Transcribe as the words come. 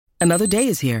Another day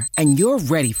is here, and you're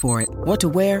ready for it. What to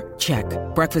wear? Check.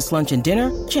 Breakfast, lunch, and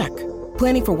dinner? Check.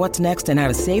 Planning for what's next and how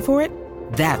to save for it?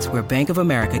 That's where Bank of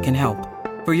America can help.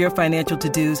 For your financial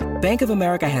to-dos, Bank of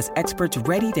America has experts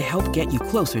ready to help get you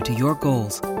closer to your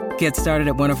goals. Get started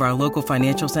at one of our local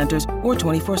financial centers or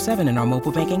 24/7 in our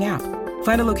mobile banking app.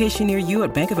 Find a location near you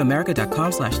at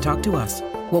bankofamerica.com/talktous.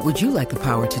 What would you like the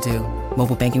power to do?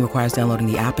 Mobile banking requires downloading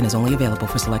the app and is only available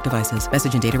for select devices.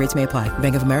 Message and data rates may apply.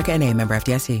 Bank of America N.A., member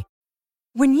FDIC.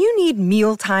 When you need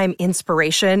mealtime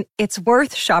inspiration, it's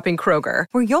worth shopping Kroger,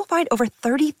 where you'll find over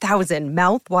 30,000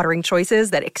 mouth-watering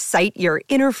choices that excite your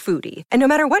inner foodie. And no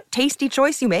matter what tasty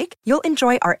choice you make, you'll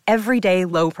enjoy our everyday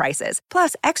low prices,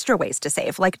 plus extra ways to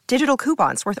save, like digital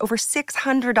coupons worth over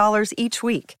 $600 each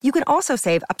week. You can also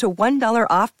save up to $1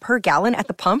 off per gallon at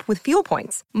the pump with fuel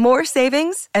points. More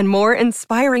savings and more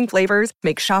inspiring flavors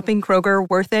make shopping Kroger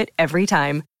worth it every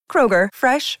time. Kroger,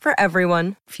 fresh for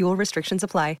everyone. Fuel restrictions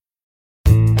apply.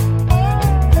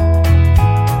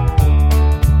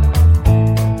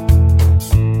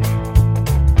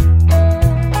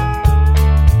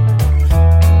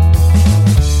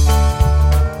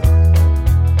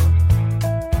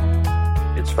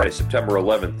 Friday, September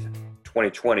 11th,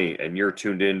 2020, and you're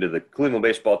tuned in to the Cleveland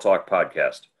Baseball Talk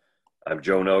podcast. I'm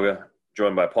Joe Noga,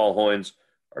 joined by Paul Hoynes,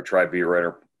 our Tribe beat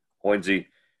writer. Hoynesy,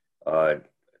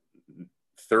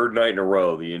 third night in a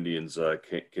row, the Indians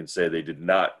can say they did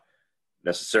not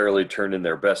necessarily turn in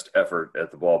their best effort at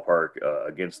the ballpark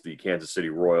against the Kansas City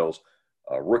Royals.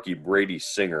 Rookie Brady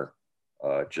Singer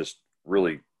just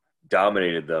really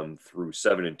dominated them through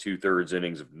 7 2/3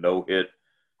 innings of no-hit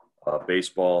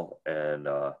baseball, and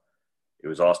it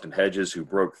was Austin Hedges who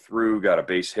broke through, got a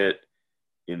base hit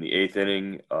in the 8th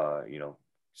inning,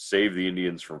 saved the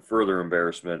Indians from further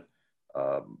embarrassment,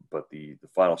 but the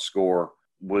final score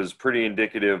was pretty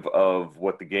indicative of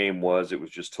what the game was. It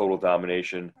was just total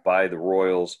domination by the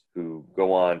Royals, who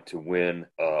go on to win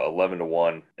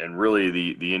 11-1, and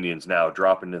really the Indians now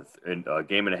dropping in a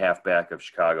game and a half back of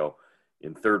Chicago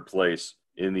in third place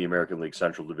in the American League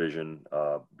Central Division,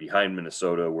 behind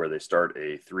Minnesota, where they start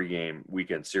a 3-game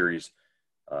weekend series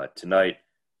tonight.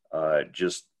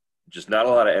 Just not a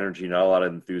lot of energy, not a lot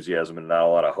of enthusiasm, and not a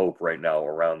lot of hope right now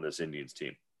around this Indians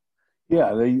team.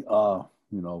 Yeah, they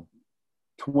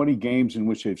 20 games in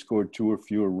which they've scored 2 or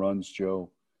fewer runs, Joe.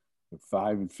 They're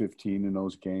 5-15 in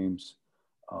those games.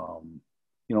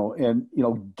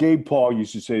 Gabe Paul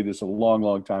used to say this a long,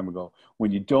 long time ago.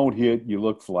 When you don't hit, you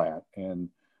look flat. And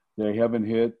they haven't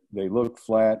hit. They look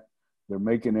flat. They're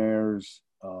making errors.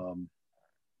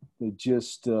 It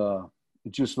just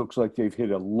looks like they've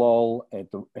hit a lull at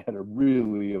a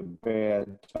really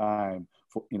bad time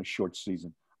in a short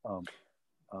season.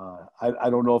 I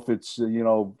don't know if it's Sandy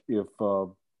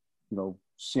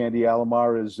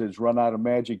Alomar has run out of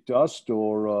magic dust,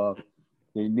 or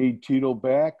they need Tito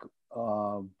back.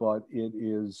 But it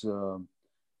is.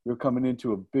 They're coming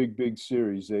into a big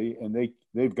series.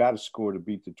 They've got to score to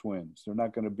beat the Twins. They're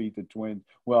not going to beat the Twins.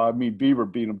 Well, I mean, Beaver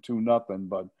beat them 2-0,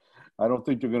 but I don't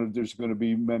think there's going to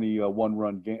be many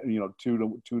one-run game.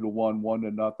 2-1,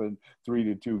 1-0,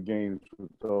 3-2 games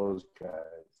with those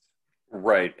guys.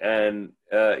 Right, and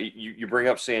you bring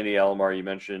up Sandy Alomar. You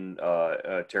mentioned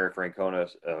Terry Francona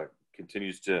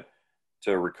continues to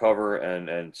recover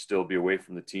and still be away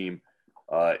from the team.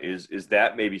 Is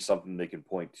that maybe something they can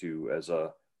point to as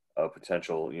a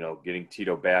potential? Getting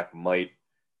Tito back might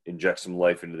inject some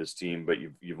life into this team, but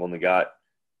you've only got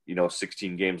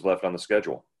 16 games left on the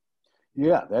schedule.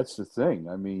 Yeah, that's the thing.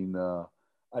 I mean, I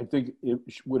think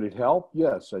would it help?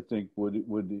 Yes, I think would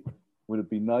it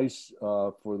be nice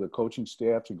for the coaching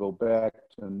staff to go back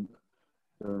to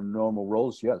their normal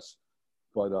roles? Yes,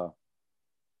 but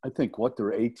I think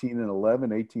they're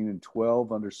 18-11,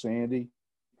 18-12 under Sandy.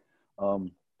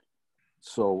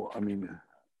 So I mean,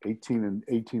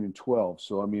 18-12.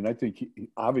 So I mean, I think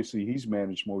obviously he's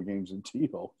managed more games than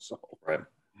Tito. So right.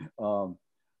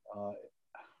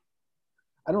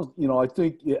 I don't. I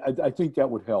think that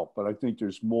would help, but I think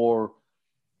there's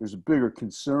a bigger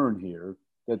concern here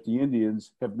that the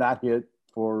Indians have not hit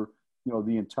for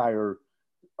the entire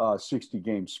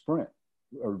 60-game sprint.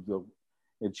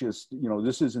 It's just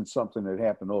this isn't something that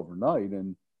happened overnight,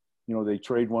 and they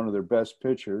trade one of their best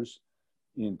pitchers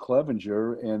in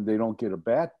Clevenger, and they don't get a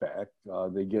bat back.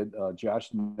 They get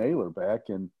Josh Naylor back,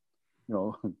 and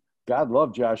God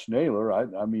love Josh Naylor.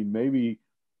 I mean, maybe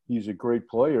he's a great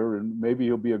player, and maybe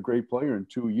he'll be a great player in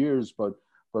 2 years. But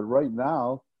right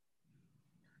now,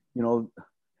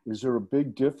 is there a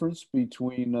big difference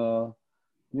between Tyler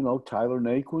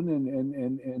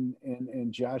Naquin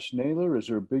and Josh Naylor? Is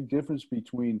there a big difference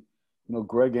between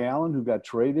Greg Allen, who got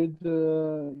traded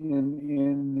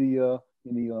in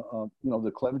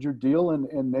the Clevenger deal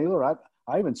and Naylor.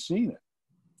 I haven't seen it.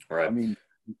 Right. I mean,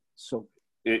 so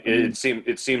it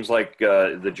seems like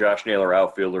the Josh Naylor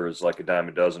outfielder is like a dime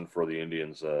a dozen for the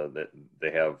Indians. That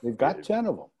they've got 10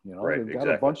 of them. Right, they've got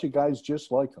exactly. a bunch of guys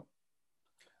just like him.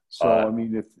 So I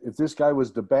mean, if this guy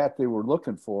was the bat they were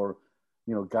looking for,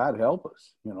 God help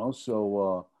us.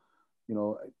 So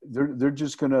they're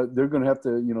gonna have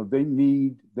to. They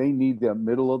need that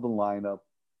middle of the lineup.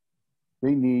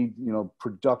 They need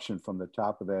production from the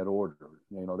top of that order.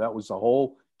 That was the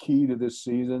whole key to this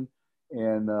season,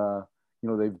 and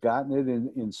they've gotten it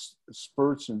in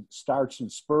spurts and starts and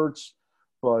spurts,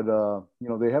 but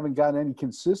they haven't gotten any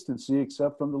consistency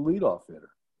except from the leadoff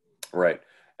hitter. Right.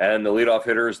 And the leadoff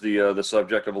hitter is the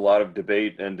subject of a lot of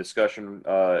debate and discussion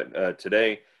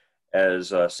today,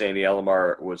 as Sandy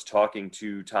Alomar was talking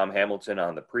to Tom Hamilton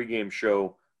on the pregame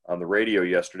show on the radio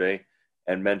yesterday,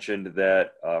 and mentioned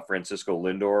that Francisco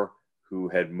Lindor, who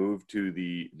had moved to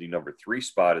the number 3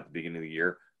 spot at the beginning of the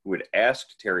year, who had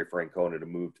asked Terry Francona to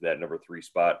move to that number 3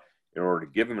 spot in order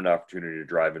to give him an opportunity to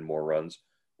drive in more runs.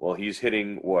 Well, he's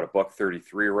hitting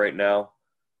 $133 right now.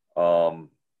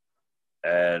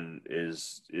 And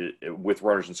is with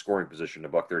runners in scoring position,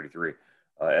 $133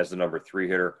 as the number 3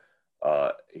 hitter.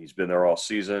 He's been there all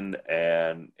season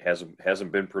and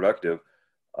hasn't been productive.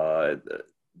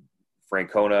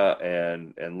 Francona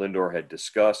and Lindor had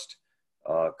discussed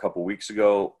a couple weeks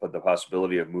ago the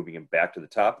possibility of moving him back to the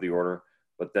top of the order.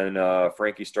 But then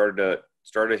Frankie started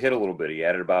to hit a little bit. He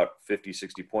added about 50,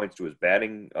 60 points to his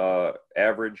batting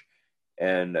average,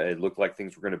 and it looked like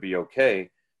things were going to be okay.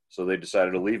 So they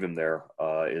decided to leave him there.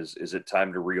 Is it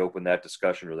time to reopen that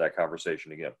discussion or that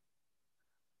conversation again?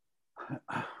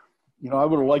 I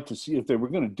would have liked to see, if they were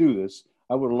going to do this,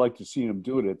 I would have liked to see them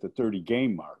do it at the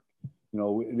 30-game mark.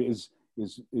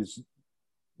 Is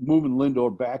moving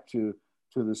Lindor back to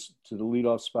the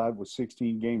leadoff spot with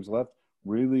 16 games left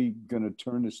really going to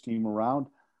turn this team around?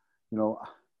 It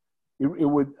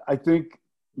would. I think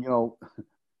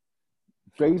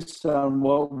based on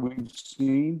what we've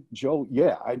seen, Joe,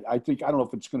 yeah, I think, I don't know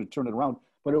if it's going to turn it around,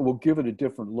 but it will give it a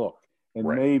different look. And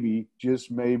right. Maybe,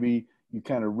 just maybe, you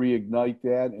kind of reignite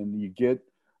that and you get,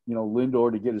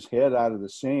 Lindor to get his head out of the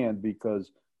sand,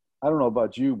 because I don't know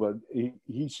about you, but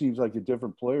he seems like a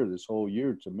different player this whole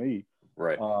year to me.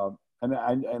 Right.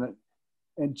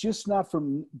 And just not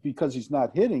from because he's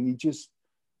not hitting,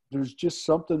 there's just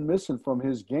something missing from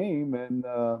his game. And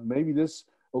maybe this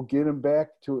will get him back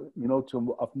to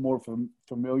a more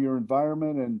familiar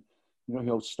environment, and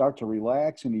he'll start to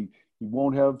relax, and he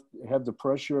won't have the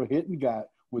pressure of hitting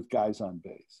with guys on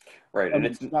base. Right, and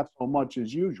it's not so much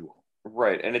as usual.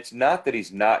 Right, and it's not that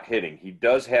he's not hitting. He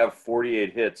does have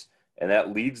 48 hits, and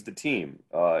that leads the team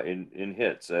in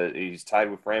hits. He's tied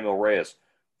with Franmil Reyes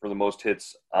for the most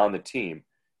hits on the team.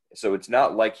 So it's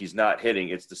not like he's not hitting.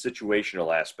 It's the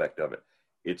situational aspect of it.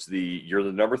 It's you're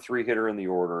the number 3 hitter in the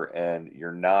order, and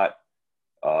you're not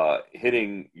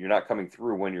hitting. You're not coming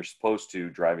through when you're supposed to,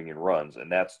 driving in runs,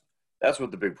 and that's what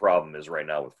the big problem is right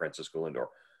now with Francisco Lindor.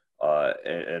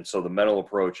 And so the mental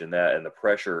approach and the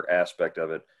pressure aspect of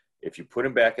it, if you put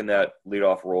him back in that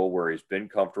leadoff role where he's been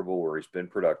comfortable, where he's been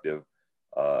productive,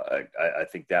 I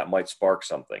think that might spark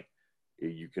something.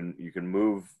 You can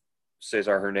move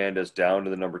Cesar Hernandez down to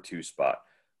the number 2 spot.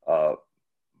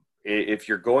 If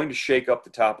you're going to shake up the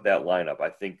top of that lineup, I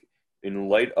think in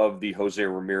light of the Jose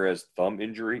Ramirez thumb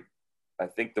injury, I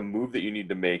think the move that you need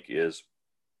to make is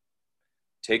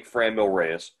take Franmil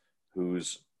Reyes,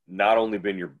 who's not only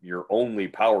been your only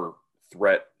power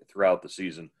threat throughout the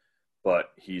season,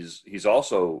 but he's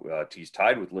also he's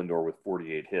tied with Lindor with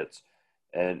 48 hits,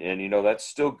 and that's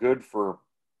still good for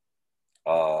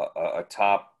a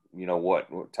top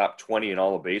top 20 in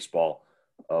all of baseball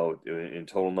in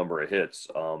total number of hits.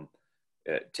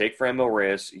 Take Franmil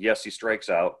Reyes. Yes, he strikes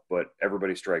out, but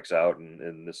everybody strikes out,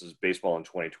 and this is baseball in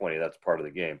 2020. That's part of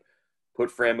the game.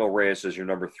 Put Franmil Reyes as your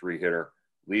number 3 hitter.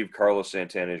 Leave Carlos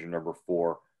Santana as your number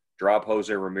 4. Drop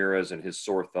Jose Ramirez and his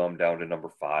sore thumb down to number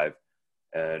 5,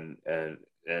 and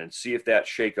see if that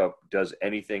shakeup does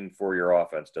anything for your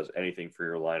offense, does anything for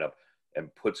your lineup,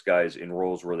 and puts guys in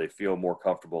roles where they feel more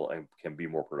comfortable and can be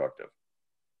more productive.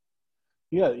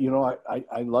 Yeah,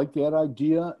 I like that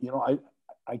idea.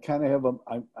 I kind of have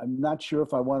I'm not sure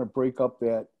if I want to break up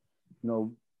that,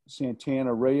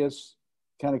 Santana Reyes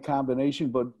kind of combination,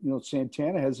 but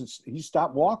Santana he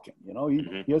stopped walking.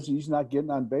 He's not getting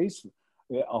on base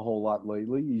a whole lot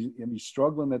lately. He's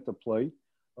struggling at the plate.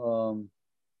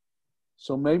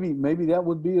 So maybe that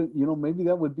would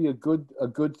be a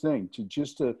good thing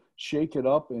to shake it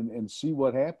up and see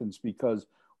what happens, because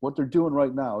what they're doing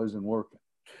right now isn't working.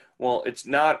 Well, it's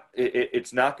not.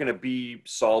 It's not going to be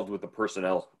solved with a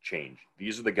personnel change.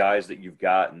 These are the guys that you've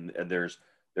got, and there's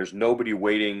nobody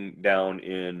waiting down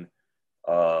in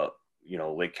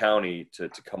Lake County to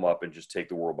come up and just take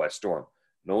the world by storm.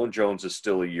 Nolan Jones is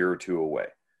still a year or two away.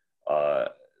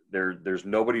 There's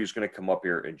nobody who's going to come up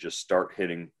here and just start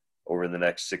hitting over the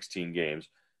next 16 games.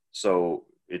 So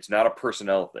it's not a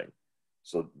personnel thing.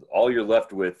 So all you're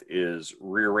left with is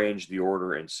rearrange the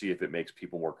order and see if it makes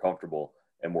people more comfortable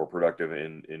and more productive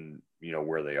in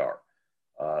where they are.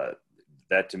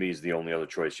 That to me is the only other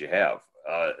choice you have.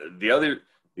 The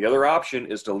other option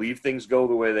is to leave things go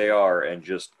the way they are and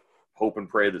just hope and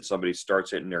pray that somebody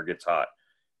starts hitting or gets hot.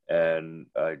 And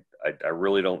I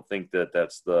really don't think that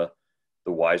that's the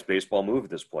wise baseball move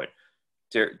at this point.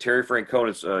 Terry Francona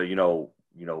is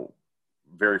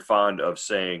very fond of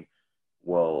saying,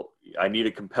 well, I need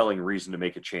a compelling reason to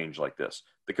make a change like this.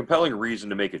 The compelling reason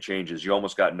to make a change is you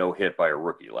almost got no hit by a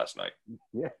rookie last night.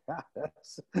 Yeah,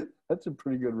 that's a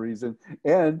pretty good reason.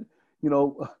 And,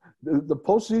 the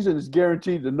postseason is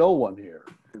guaranteed to no one here.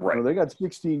 Right. They got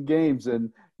 16 games,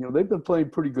 and, they've been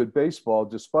playing pretty good baseball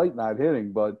despite not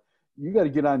hitting, but you got to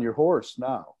get on your horse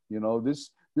now. This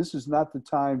is not the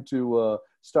time to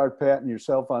start patting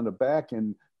yourself on the back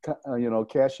and,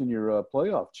 cashing your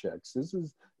playoff checks. This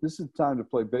is the time to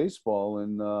play baseball.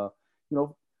 And,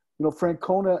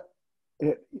 Francona,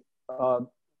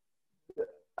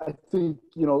 I think,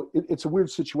 it's a weird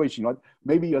situation.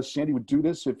 Maybe Sandy would do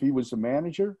this if he was the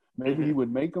manager. Maybe he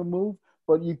would make a move.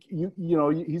 But,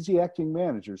 he's the acting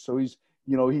manager. So he's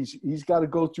got to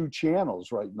go through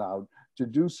channels right now to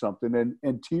do something.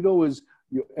 And Tito is,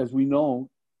 as we know,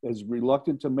 is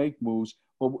reluctant to make moves.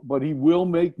 But he will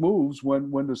make moves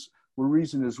when the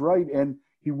reason is right. And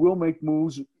he will make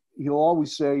moves. He'll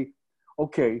always say,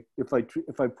 okay, if I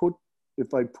put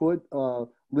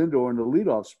Lindor in the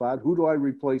leadoff spot, who do I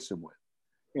replace him with?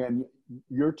 And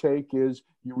your take is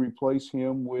you replace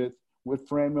him with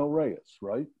Franmil Reyes,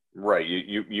 right? Right.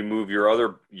 You move your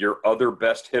other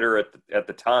best hitter at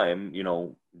the time,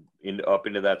 up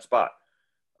into that spot.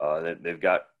 They've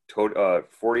got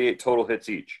 48 total hits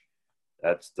each.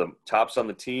 That's the tops on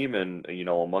the team and,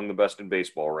 among the best in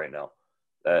baseball right now.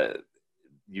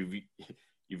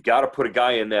 You've got to put a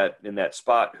guy in that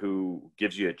spot who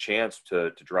gives you a chance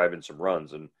to drive in some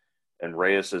runs, and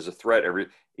Reyes is a threat.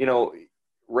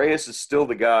 Reyes is still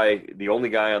the only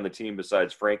guy on the team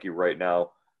besides Frankie right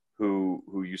now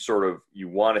who you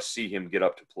want to see him get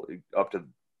up to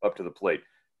the plate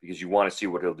because you want to see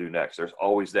what he'll do next. There's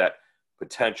always that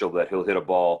potential that he'll hit a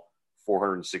ball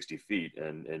 460 feet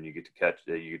and you get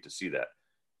to see that.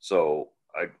 So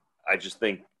I just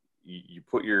think you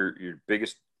put your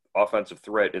biggest offensive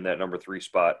threat in that number 3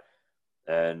 spot,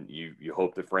 and you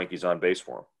hope that Frankie's on base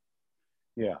for him.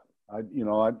 Yeah,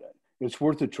 it's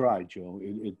worth a try, Joe.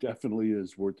 It definitely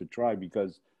is worth a try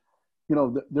because,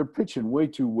 they're pitching way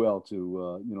too well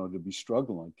to be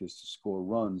struggling like this to score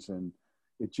runs, and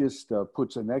it just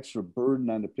puts an extra burden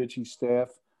on the pitching staff.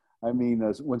 I mean,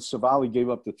 when Savali gave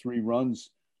up the 3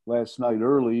 runs last night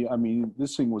early, I mean,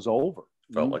 this thing was over.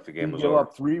 Felt like the game was over. Gave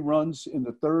up 3 runs in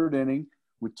the 3rd inning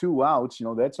with 2 outs.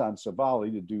 That's on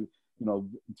Savali to do,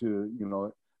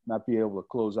 not be able to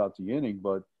close out the inning.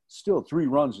 But still, 3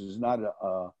 runs is not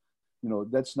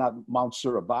that's not Mount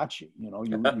Suribachi.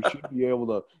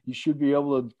 You should be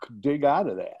able to dig out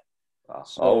of that.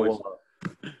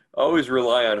 Always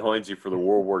rely on Hoynesy for the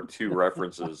World War II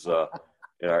references.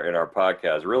 In our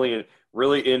podcast,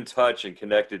 really in touch and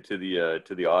connected to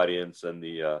the audience, and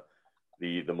the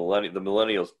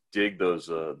millennials dig those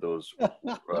World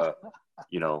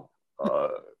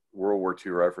War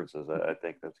II references. I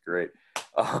think that's great.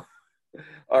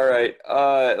 All right,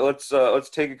 let's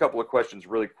take a couple of questions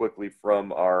really quickly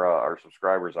from our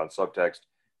subscribers on Subtext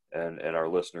and our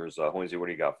listeners. Hoynesy, what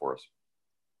do you got for us?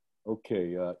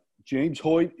 Okay, James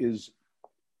Hoyt is.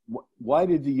 Why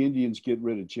did the Indians get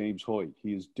rid of James Hoyt?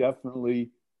 He is definitely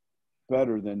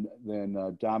better than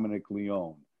Dominic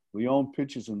Leone. Leone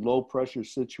pitches in low-pressure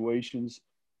situations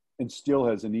and still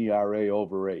has an ERA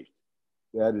over 8.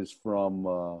 That is from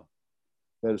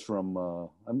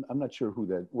I'm not sure who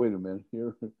that – wait a minute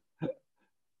here.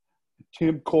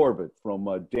 Tim Corbett from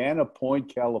Dana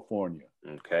Point, California.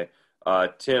 Okay.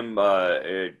 Tim,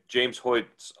 James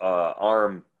Hoyt's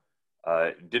arm –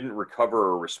 didn't recover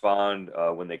or respond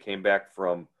when they came back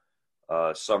from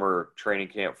summer training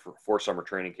camp for summer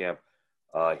training camp.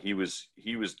 He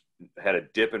had a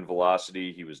dip in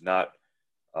velocity. He was not,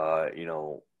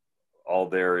 all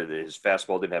there. His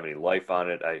fastball didn't have any life on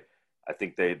it. I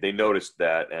think they noticed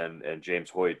that, and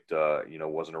James Hoyt,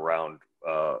 wasn't around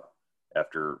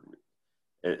after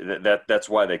That's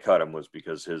why they cut him, was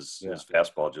because his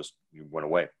fastball just went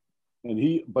away. And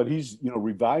he's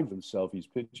revived himself. He's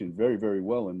pitching very, very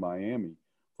well in Miami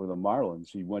for the Marlins.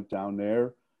 He went down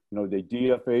there. They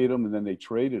DFA'd him and then they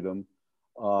traded him,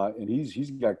 and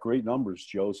he's got great numbers,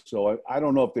 Joe. So I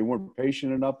don't know if they weren't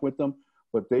patient enough with him,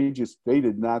 but they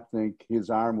did not think his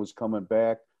arm was coming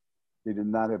back. They did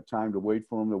not have time to wait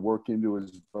for him to work into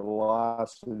his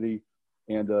velocity,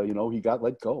 and he got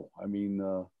let go. I mean,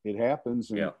 it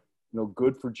happens, and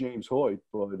good for James Hoyt,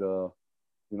 but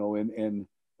and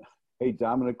hey,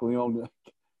 Dominic Leone.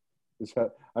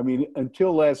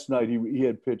 Until last night, he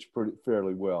had pitched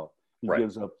fairly well. He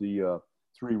gives up the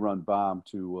 3-run bomb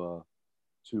to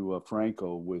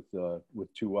Franco with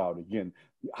 2 out. Again,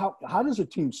 how does a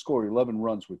team score 11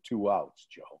 runs with 2 outs,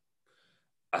 Joe?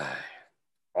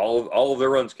 All of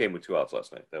their runs came with 2 outs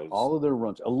last night. That was all of their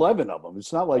runs, 11 of them.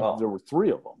 It's not like there were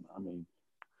 3 of them. I mean,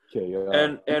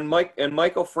 okay. And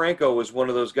Michael Franco was one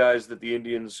of those guys that the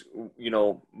Indians,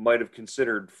 might have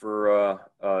considered for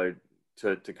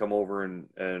to come over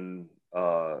and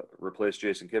replace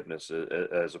Jason Kipnis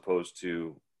as opposed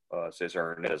to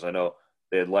Cesar Hernandez. I know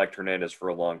they had lacked Hernandez for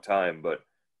a long time, but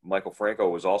Michael Franco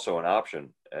was also an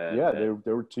option. They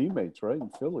were teammates, right, in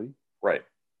Philly. Right.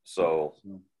 So,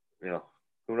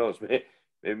 who knows?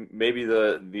 Maybe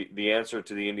the answer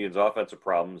to the Indians' offensive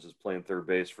problems is playing third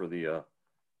base for the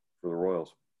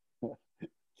Royals.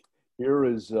 Here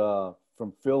is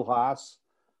from Phil Haas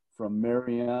from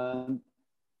Marion,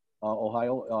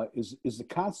 Ohio. Is the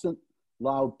constant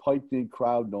loud piped-in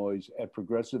crowd noise at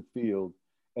Progressive Field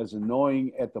as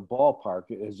annoying at the ballpark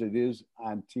as it is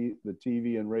on the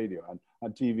TV and radio,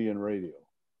 on TV and radio?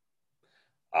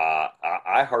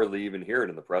 I hardly even hear it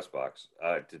in the press box.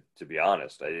 To be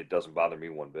honest, it doesn't bother me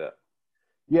one bit.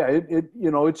 Yeah,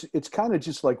 it's kind of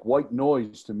just like white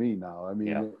noise to me now. I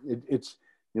mean, it's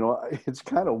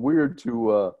kind of weird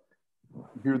to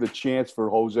hear the chants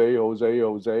for Jose,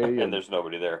 and there's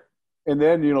nobody there. And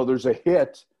then there's a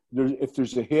hit. If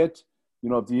there's a hit,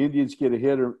 if the Indians get a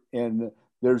hit and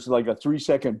there's like a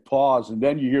 3-second pause, and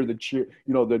then you hear the cheer,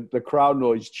 the crowd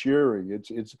noise cheering.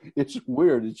 It's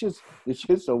weird. It's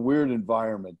just a weird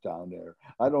environment down there.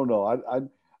 I don't know.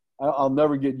 I'll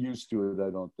never get used to it, I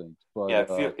don't think. But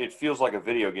it feels like a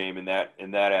video game in that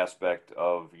aspect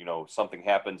of something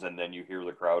happens and then you hear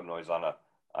the crowd noise on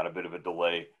a bit of a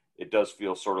delay. It does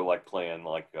feel sort of like playing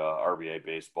like RBA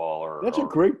baseball. That's a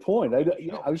great point.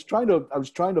 I was trying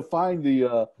to find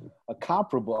a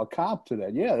comp to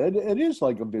that. Yeah, it is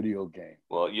like a video game.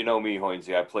 Well, you know me,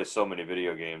 Hoynesy. I play so many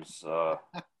video games. No,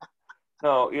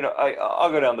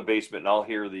 I'll go down the basement and I'll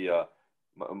hear the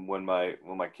when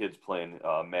my kid's playing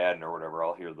Madden or whatever.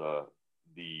 I'll hear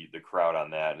the crowd on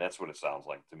that, and that's what it sounds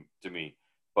like to me.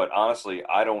 But honestly,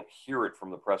 I don't hear it from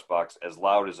the press box as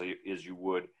loud as you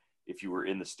would if you were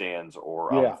in the stands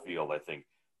or on the field, I think,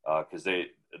 because the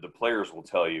players will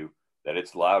tell you that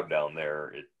it's loud down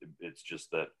there. It's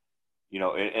just that,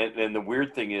 and the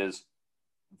weird thing is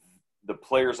the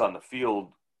players on the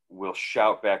field will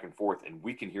shout back and forth, and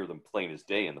we can hear them plain as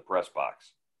day in the press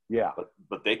box. Yeah.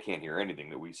 But they can't hear anything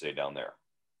that we say down there.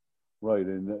 Right.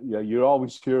 And you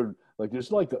always hear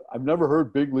I've never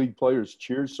heard big league players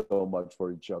cheer so much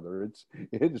for each other.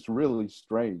 It's really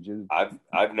strange.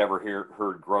 I've never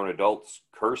heard grown adults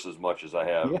curse as much as I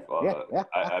have.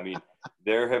 I mean,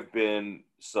 there have been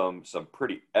some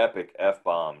pretty epic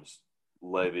F-bombs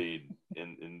levied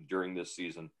during this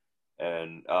season.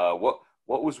 And what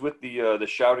was with the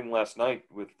shouting last night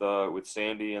with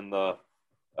Sandy and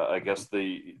I guess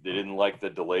they didn't like the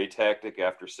delay tactic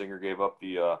after Singer gave up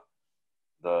the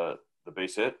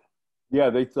base hit. Yeah,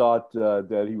 they thought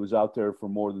that he was out there for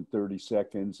more than 30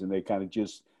 seconds, and they kind of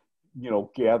just,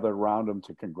 gathered around him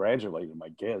to congratulate him, I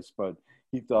guess. But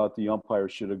he thought the umpire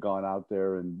should have gone out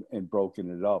there and broken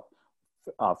it up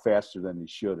faster than he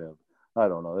should have. I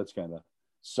don't know. That's kind of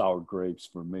sour grapes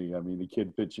for me. I mean, the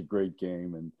kid pitched a great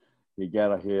game, and he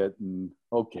got a hit, and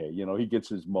okay, he gets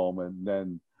his moment, and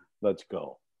then let's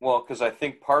go. Well, because I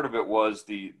think part of it was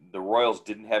the Royals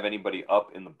didn't have anybody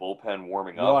up in the bullpen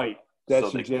warming up. Right.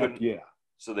 That's exactly, yeah.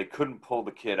 So they couldn't pull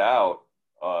the kid out.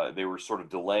 They were sort of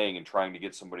delaying and trying to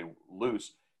get somebody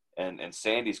loose. And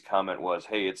Sandy's comment was,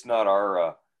 "Hey, it's not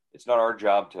our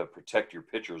job to protect your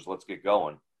pitchers. Let's get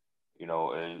going.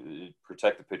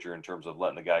 Protect the pitcher in terms of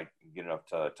letting the guy get enough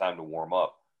time to warm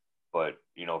up. But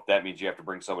if that means you have to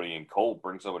bring somebody in cold,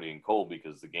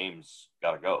 because the game's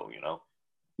got to go.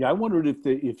 Yeah, I wondered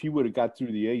if he would have got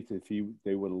through the 8th,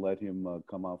 they would have let him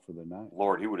come out for the 9th.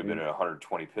 Lord, he would have been at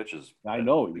 120 pitches. I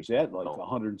know he was at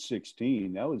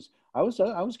 116. I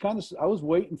was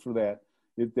waiting for that.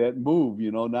 that move,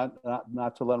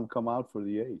 not to let him come out for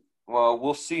the 8th. Well,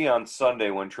 we'll see on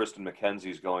Sunday when Tristan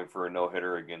McKenzie's going for a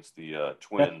no-hitter against the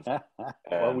Twins.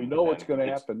 Well, we know what's going to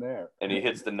happen there. And he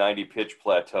hits the 90-pitch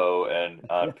plateau, and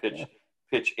on pitch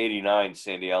 89,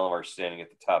 Sandy Alomar standing at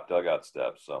the top dugout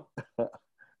steps. So,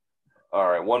 all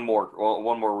right, one more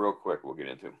real quick. We'll get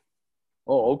into.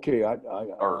 Oh, okay.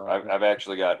 I've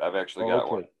actually got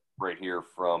one right here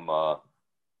from.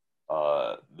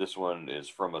 This one is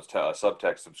from a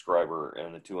subtext subscriber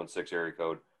and the 216 area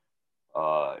code.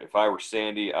 If I were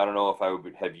Sandy, I don't know if I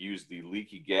would have used the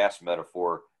leaky gas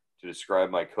metaphor to describe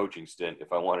my coaching stint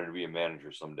if I wanted to be a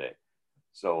manager someday.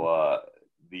 So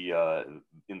in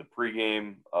the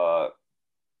pregame,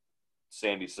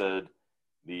 Sandy said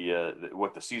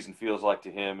what the season feels like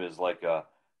to him is like a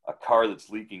car that's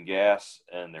leaking gas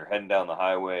and they're heading down the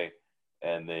highway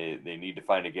and they need to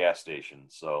find a gas station.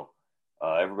 So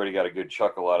everybody got a good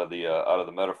chuckle out of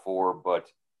the metaphor,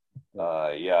 but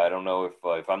I don't know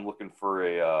if I'm looking for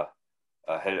a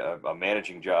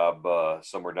managing job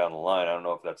somewhere down the line. I don't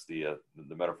know if that's the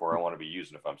metaphor I want to be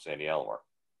using if I'm Sandy Alomar.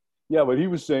 Yeah, but he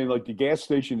was saying like the gas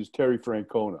station is Terry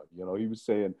Francona. He was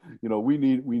saying we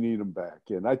need him back,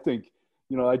 and I think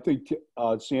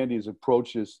Sandy has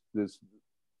approached this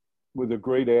with a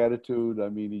great attitude. I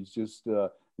mean, he's just I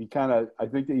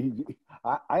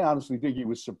honestly think he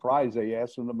was surprised they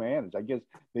asked him to manage. I guess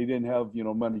they didn't have,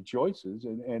 many choices.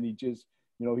 And he just,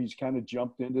 he's kind of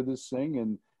jumped into this thing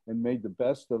and made the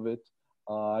best of it.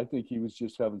 I think he was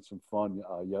just having some fun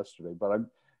yesterday. But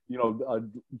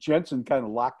Jensen kind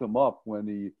of locked him up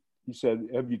when he said,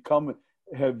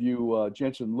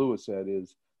 Jensen Lewis, that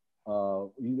is,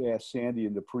 he asked Sandy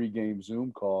in the pregame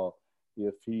Zoom call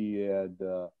if he had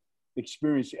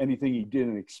experienced anything he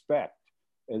didn't expect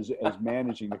as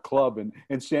managing the club.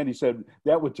 And Sandy said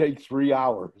that would take 3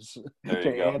 hours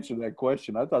to answer that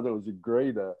question. I thought that was a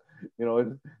great,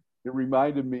 it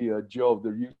reminded me, Joe,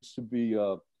 there used to be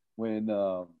when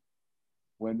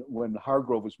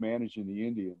Hargrove was managing the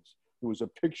Indians, there was a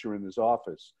picture in his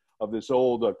office of this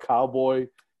old cowboy,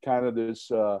 kind of this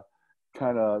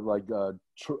kind of like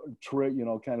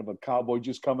kind of a cowboy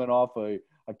just coming off a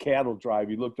cattle drive.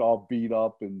 He looked all beat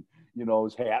up and,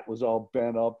 his hat was all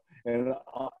bent up. And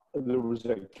there was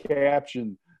a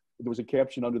caption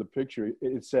under the picture.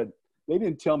 It said, "They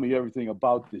didn't tell me everything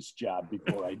about this job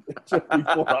before I took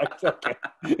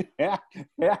it."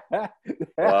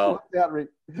 Wow.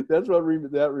 That's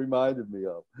what that reminded me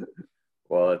of.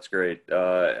 Well, that's great.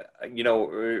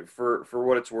 For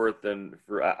what it's worth, and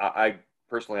I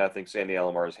personally, I think Sandy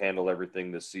Alomar has handled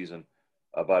everything this season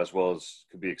about as well as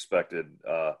could be expected.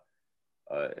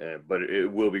 But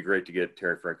it will be great to get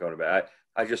Terry Francona back.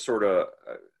 I just sort of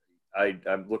I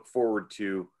look forward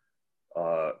to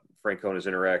Francona's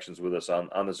interactions with us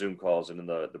on the Zoom calls and in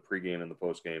the pregame and the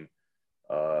postgame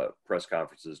press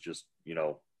conferences. Just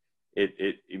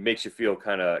it makes you feel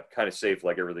kind of safe,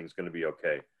 like everything's going to be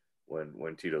okay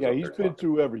when Tito's. Yeah, he's been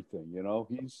through everything.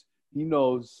 He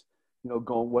knows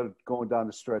going down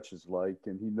the stretch is like,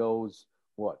 and he knows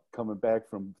what coming back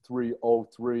from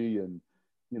 3-0-3 and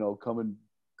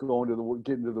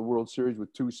getting to the World Series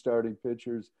with 2 starting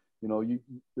pitchers.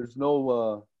 There's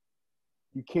no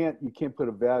you can't put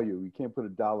a value, you can't put a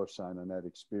dollar sign on that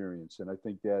experience, and I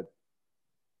think that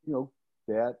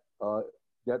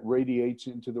that radiates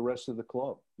into the rest of the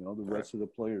club. The rest of the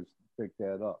players pick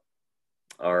that up.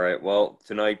 All right. Well,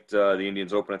 tonight the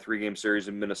Indians open a 3-game series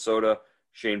in Minnesota.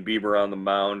 Shane Bieber on the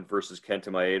mound versus Kenta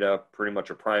Maeda. Pretty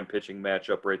much a prime pitching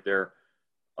matchup right there.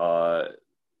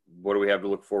 What do we have to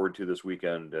look forward to this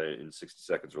weekend in 60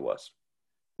 seconds or less?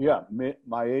 Yeah,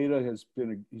 Maeda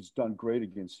he's done great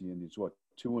against the Indians. What,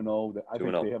 2-0? I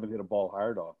think they haven't hit a ball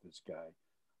hard off this guy.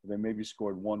 They maybe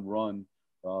scored 1 run.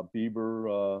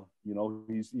 Bieber,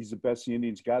 he's the best the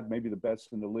Indians got, maybe the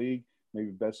best in the league,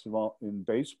 maybe best in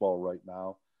baseball right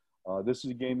now. This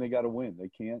is a game they got to win.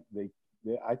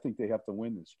 I think they have to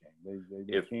win this game.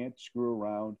 They can't screw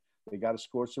around. They got to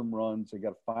score some runs. They got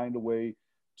to find a way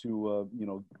to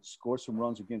score some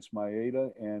runs against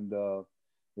Maeda, and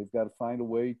they've got to find a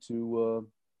way to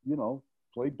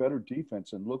play better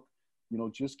defense and look,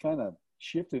 just kind of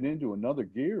shift it into another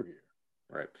gear here.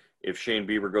 Right. If Shane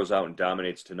Bieber goes out and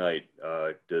dominates tonight,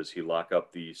 does he lock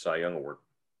up the Cy Young Award?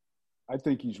 I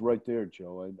think he's right there,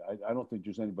 Joe. I don't think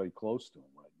there's anybody close to him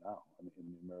right now in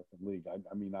the American League.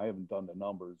 I mean, I haven't done the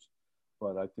numbers,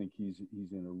 but I think he's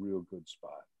in a real good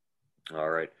spot. All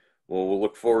right. Well, we'll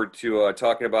look forward to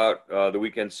talking about the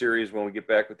weekend series when we get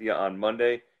back with you on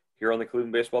Monday here on the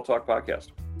Cleveland Baseball Talk podcast.